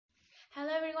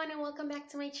everyone and welcome back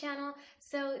to my channel.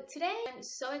 So today I'm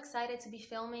so excited to be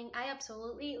filming. I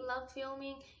absolutely love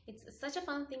filming. It's such a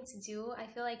fun thing to do. I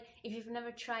feel like if you've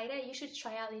never tried it, you should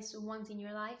try at least once in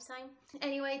your lifetime.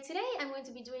 Anyway, today I'm going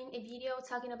to be doing a video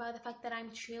talking about the fact that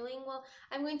I'm trilingual.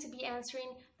 I'm going to be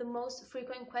answering the most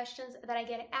frequent questions that I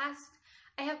get asked.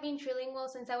 I have been trilingual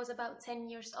since I was about 10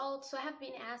 years old, so I have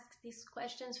been asked these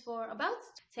questions for about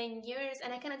 10 years,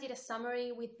 and I kind of did a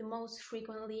summary with the most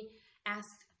frequently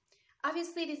asked.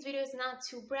 Obviously, this video is not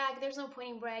to brag. There's no point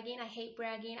in bragging. I hate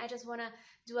bragging. I just want to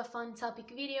do a fun topic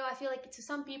video. I feel like to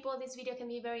some people, this video can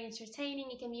be very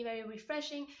entertaining. It can be very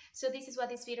refreshing. So this is what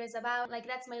this video is about. Like,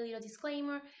 that's my little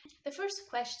disclaimer. The first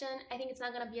question, I think it's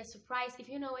not going to be a surprise. If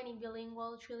you know any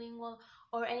bilingual, trilingual,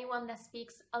 or anyone that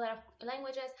speaks a lot of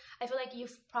languages, I feel like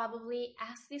you've probably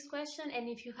asked this question. And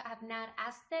if you have not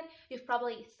asked it, you've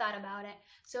probably thought about it.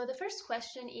 So the first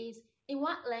question is, in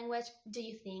what language do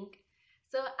you think?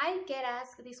 So I get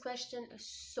asked this question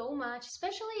so much,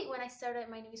 especially when I started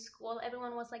my new school.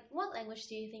 Everyone was like, what language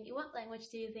do you think? In what language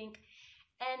do you think?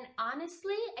 And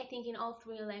honestly, I think in all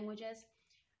three languages.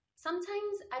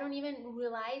 Sometimes I don't even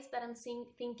realize that I'm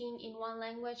thinking in one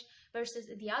language versus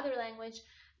the other language.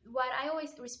 What I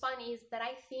always respond is that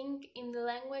I think in the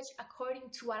language according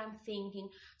to what I'm thinking.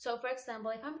 So for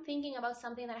example, if I'm thinking about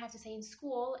something that I have to say in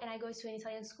school and I go to an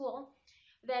Italian school,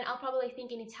 then I'll probably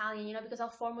think in Italian, because I'll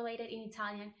formulate it in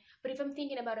Italian. But if I'm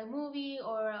thinking about a movie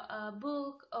or a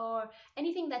book or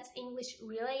anything that's English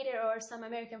related or some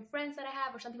American friends that I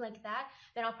have or something like that,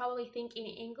 then I'll probably think in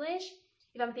English.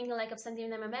 If I'm thinking like of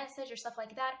sending them a message or stuff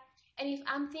like that. And if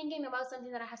I'm thinking about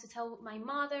something that I have to tell my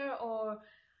mother or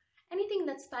anything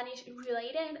that's Spanish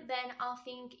related, then I'll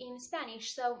think in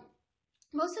Spanish. So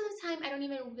most of the time, I don't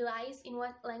even realize in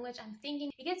what language I'm thinking.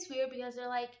 It gets weird because they're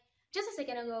like, just a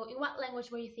second ago, in what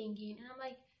language were you thinking? And I'm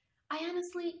like, I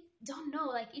honestly don't know.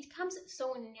 Like, it comes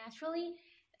so naturally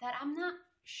that I'm not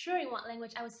sure in what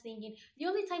language I was thinking. The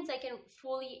only times I can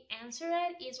fully answer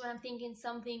it is when I'm thinking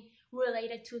something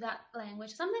related to that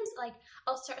language. Sometimes, like,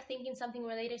 I'll start thinking something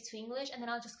related to English and then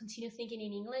I'll just continue thinking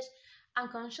in English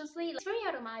unconsciously. It's very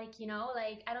automatic,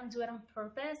 like I don't do it on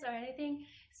purpose or anything.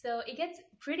 So it gets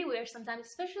pretty weird sometimes,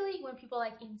 especially when people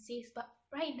like insist, but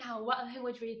right now, what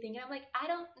language were you thinking? I'm like, I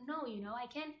don't know, I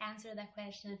can't answer that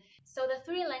question. So the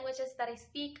three languages that I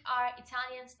speak are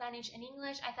Italian, Spanish, and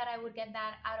English. I thought I would get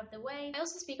that out of the way. I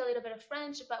also speak a little bit of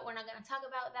French, but we're not going to talk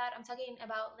about that. I'm talking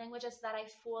about languages that I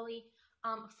fully,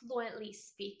 fluently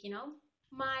speak,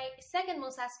 My second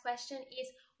most asked question is,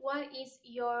 what is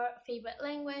your favorite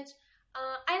language?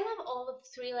 I love all of the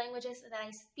three languages that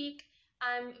I speak.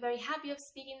 I'm very happy of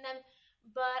speaking them,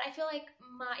 but I feel like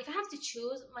if I have to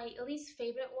choose, my least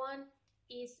favorite one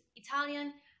is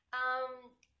Italian.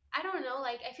 I don't know,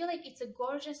 like I feel like it's a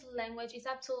gorgeous language. It's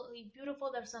absolutely beautiful.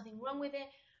 There's nothing wrong with it,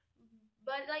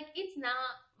 but like it's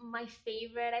not my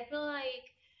favorite. I feel like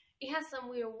it has some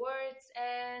weird words,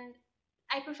 and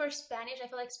I prefer Spanish. I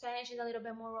feel like Spanish is a little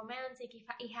bit more romantic.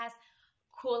 It has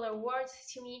cooler words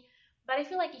to me. But I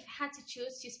feel like if I had to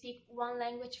choose to speak one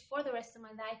language for the rest of my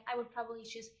life, I would probably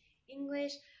choose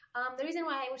English. The reason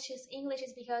why I would choose English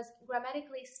is because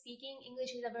grammatically speaking,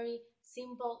 English is a very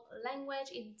simple language.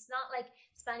 It's not like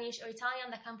Spanish or Italian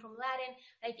that come from Latin.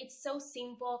 Like, it's so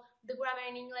simple. The grammar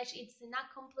in English, it's not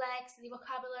complex. The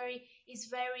vocabulary is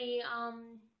very,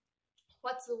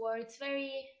 what's the word?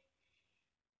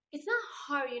 It's not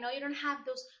hard, you don't have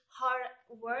those hard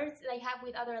words that you have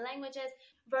with other languages.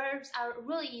 Verbs are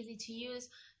really easy to use,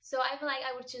 so I feel like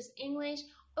I would choose English.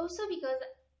 Also because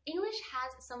English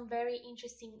has some very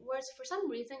interesting words. For some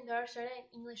reason, there are certain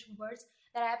English words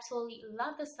that I absolutely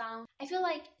love the sound. I feel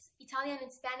like Italian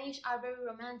and Spanish are very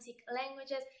romantic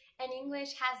languages, and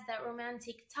English has that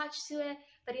romantic touch to it,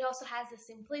 but it also has the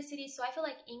simplicity. So I feel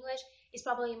like English is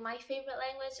probably my favorite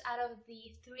language out of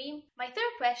the three. My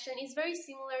third question is very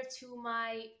similar to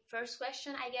my first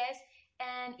question, I guess,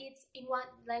 and it's, in what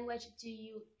language do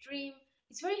you dream?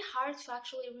 It's very hard to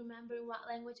actually remember in what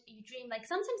language you dream. Like,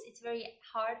 sometimes it's very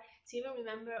hard to even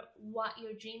remember what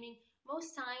you're dreaming.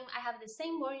 Most time I have the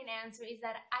same boring answer, is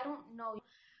that I don't know.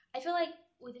 I feel like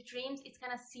with dreams, it's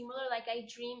kind of similar. Like, I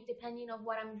dream depending on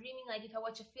what I'm dreaming. Like, if I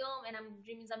watch a film and I'm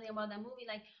dreaming something about that movie,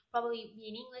 like probably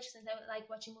be in English, since I like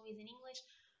watching movies in English.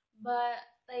 But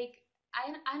like, I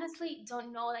honestly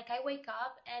don't know. Like, I wake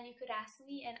up and you could ask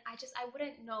me and I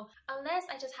wouldn't know.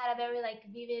 Unless I just had a very like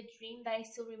vivid dream that I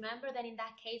still remember, then in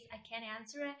that case I can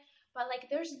answer it. But like,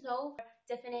 there's no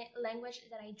definite language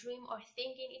that I dream or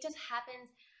thinking. It just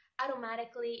happens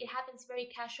automatically. It happens very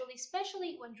casually,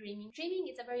 especially when dreaming. Dreaming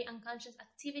is a very unconscious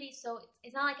activity, so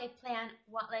it's not like I plan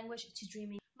what language to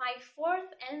dream in. My my fourth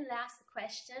and last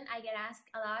question I get asked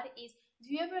a lot is,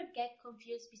 do you ever get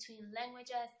confused between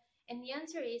languages? And the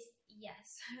answer is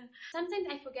yes. Sometimes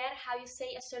I forget how you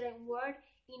say a certain word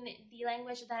in the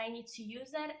language that I need to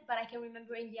use it, but I can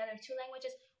remember in the other two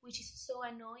languages, which is so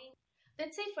annoying.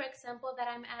 Let's say, for example, that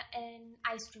I'm at an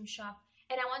ice cream shop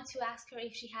and I want to ask her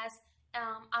if she has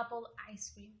apple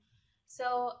ice cream.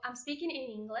 So I'm speaking in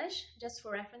English, just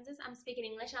for references. I'm speaking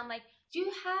English. I'm like, do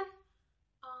you have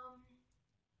um,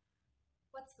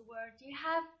 what's the word? Do you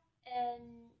have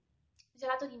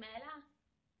gelato di mela?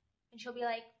 And she'll be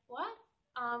like, what?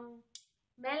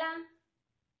 Mela?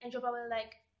 And she'll probably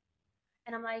like,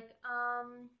 and I'm like,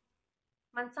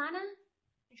 manzana?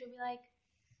 And she'll be like,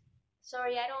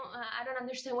 sorry, I don't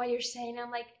understand what you're saying.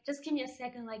 I'm like, just give me a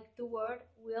second, like the word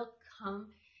will come.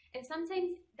 And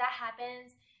sometimes that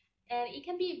happens, and it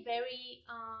can be very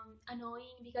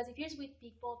annoying because if you're with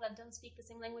people that don't speak the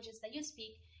same languages that you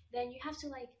speak, then you have to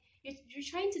like you're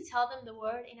trying to tell them the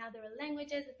word in other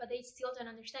languages, but they still don't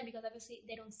understand because obviously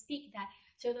they don't speak that.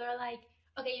 So they're like,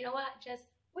 okay, you know what? Just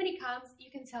when it comes, you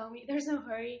can tell me. There's no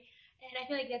hurry, and I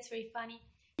feel like that's very funny.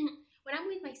 When I'm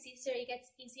with my sister, it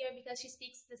gets easier because she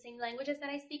speaks the same languages that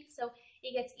I speak, so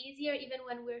it gets easier even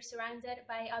when we're surrounded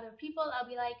by other people. I'll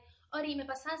be like, Ori, me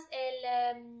pasas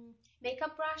el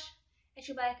makeup brush? And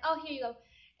she'll be like, oh, here you go.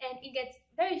 And it gets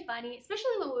very funny,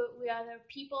 especially when we're other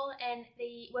people and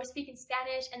we're speaking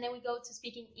Spanish and then we go to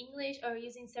speaking English or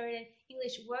using certain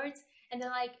English words, and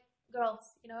they're like,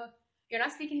 girls, you're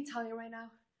not speaking Italian right now.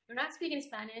 You're not speaking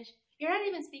Spanish. You're not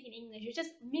even speaking English. You're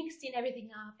just mixing everything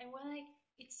up. And we're like,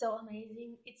 it's so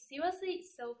amazing. It's seriously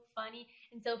so funny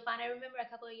and so fun. I remember a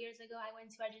couple of years ago, I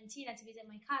went to Argentina to visit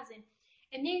my cousin.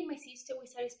 And me and my sister, we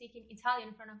started speaking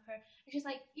Italian in front of her. And she's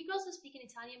like, you girls are speaking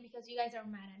Italian because you guys are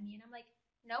mad at me. And I'm like,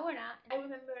 no, we're not. And I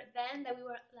remember then that we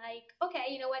were like, okay,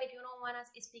 you know what? If you don't want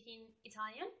us speaking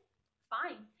Italian,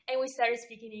 fine. And we started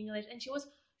speaking English. And she was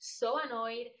so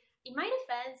annoyed. In my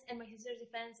defense and my sister's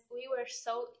defense, we were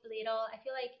so little. I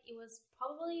feel like it was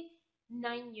probably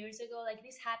 9 years ago. Like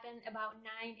this happened about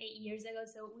 8 years ago.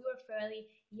 So we were fairly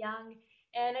young.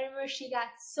 And I remember she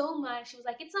got so mad. She was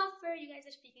like, it's not fair. You guys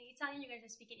are speaking Italian. You guys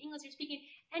are speaking English. You're speaking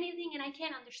anything. And I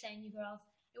can't understand you girls.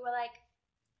 We were like,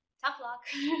 tough luck.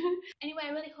 Anyway,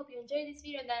 I really hope you enjoyed this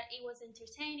video and that it was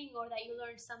entertaining or that you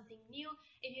learned something new.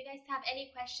 If you guys have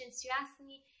any questions to ask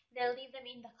me, then leave them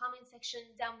in the comment section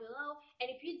down below. And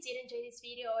if you did enjoy this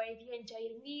video or if you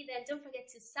enjoyed me, then don't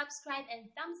forget to subscribe and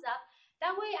thumbs up.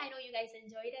 That way I know you guys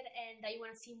enjoyed it and that you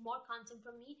want to see more content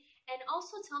from me. And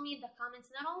also tell me in the comments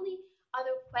not only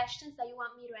other questions that you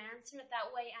want me to answer, that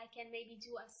way I can maybe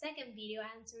do a second video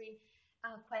answering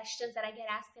questions that I get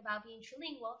asked about being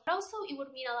trilingual. But also, it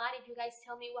would mean a lot if you guys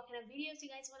tell me what kind of videos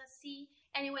you guys want to see.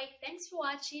 Anyway, thanks for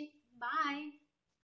watching. Bye!